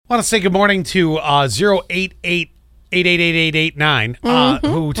I want to say good morning to 088-888-8889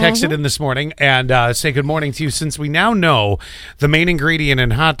 who texted in this morning and say good morning to you, since we now know the main ingredient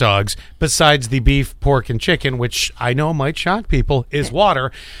in hot dogs, besides the beef, pork, and chicken, which I know might shock people, is water.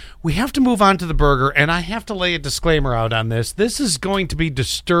 We have to move on to the burger, and I have to lay a disclaimer out on this. This is going to be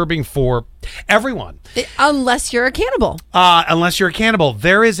disturbing for everyone. Unless you're a cannibal. Unless you're a cannibal.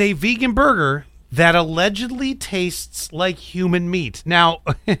 There is a vegan burger that allegedly tastes like human meat. Now,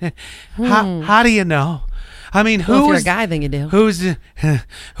 how do you know? I mean, If you're a guy, then you do. Who's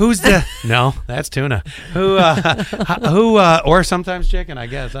the no, that's tuna. Who, or sometimes chicken, I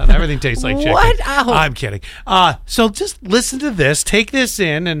guess. Everything tastes like chicken. What? Oh. I'm kidding. So just listen to this, take this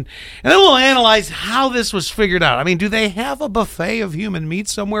in, and then we'll analyze how this was figured out. I mean, do they have a buffet of human meat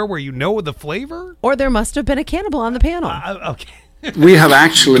somewhere where you know the flavor? Or there must have been a cannibal on the panel. Okay. We have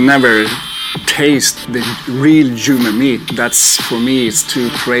actually never tasted the real human meat. That's, for me, it's too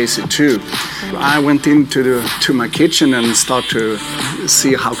crazy too. I went into my kitchen and started to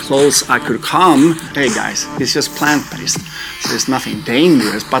see how close I could come. Hey guys, it's just plant-based, so there's nothing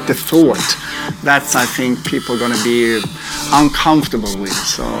dangerous. But the thought, that's, I think, people are going to be uncomfortable with.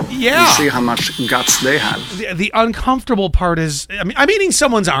 So Yeah. you see how much guts they have. The uncomfortable part is, I'm eating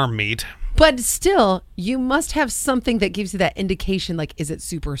someone's arm meat. But still, you must have something that gives you that indication. Like, is it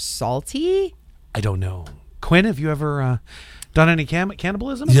super salty? I don't know. Quinn, have you ever done any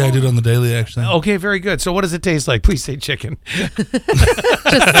cannibalism? Yeah, I did on the daily, actually. Okay, very good. So what does it taste like? Please say chicken. Just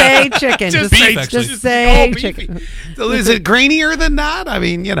say chicken. Just beef, say, actually. just say beefy. chicken. So is it grainier than that? I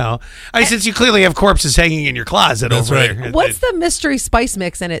mean, since you clearly have corpses hanging in your closet That's over right. there. What's the mystery spice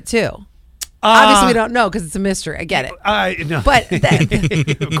mix in it, too? Obviously, we don't know because it's a mystery. I get it. No. But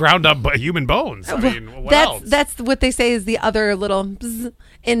ground up human bones. I mean, what else? that's what they say is the other little bzz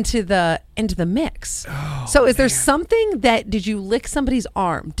into the mix. So is there something that, did you lick somebody's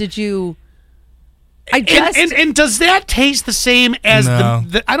arm? Did you? I just And does that taste the same as No.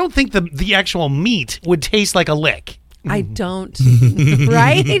 the I don't think the actual meat would taste like a lick. I don't.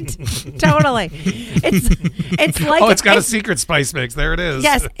 Right? Totally. It's like It's got a secret spice mix. There it is.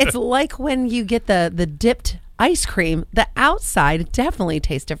 Yes, it's like when you get the dipped ice cream. The outside definitely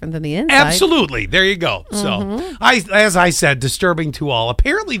tastes different than the inside. Absolutely. There you go. So, as I said, disturbing to all.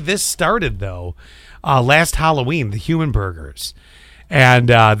 Apparently, this started, though, last Halloween, the human burgers. And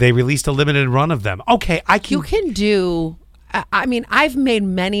they released a limited run of them. Okay, You can do. I mean, I've made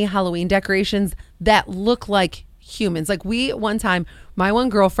many Halloween decorations that look like humans. Like one time, my one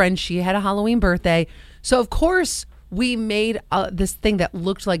girlfriend, she had a Halloween birthday. So, of course, we made this thing that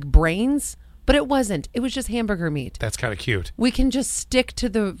looked like brains, but it wasn't. It was just hamburger meat. That's kind of cute. We can just stick to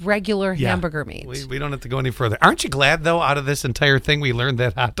the regular hamburger meat. We don't have to go any further. Aren't you glad, though, out of this entire thing, we learned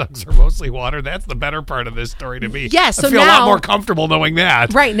that hot dogs are mostly water? That's the better part of this story to me. Yes, so I feel a lot now- more comfortable knowing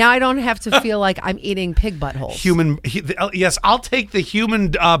that. Right. Now I don't have to feel like I'm eating pig buttholes. Yes, I'll take the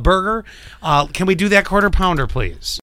human burger. Can we do that quarter pounder, please?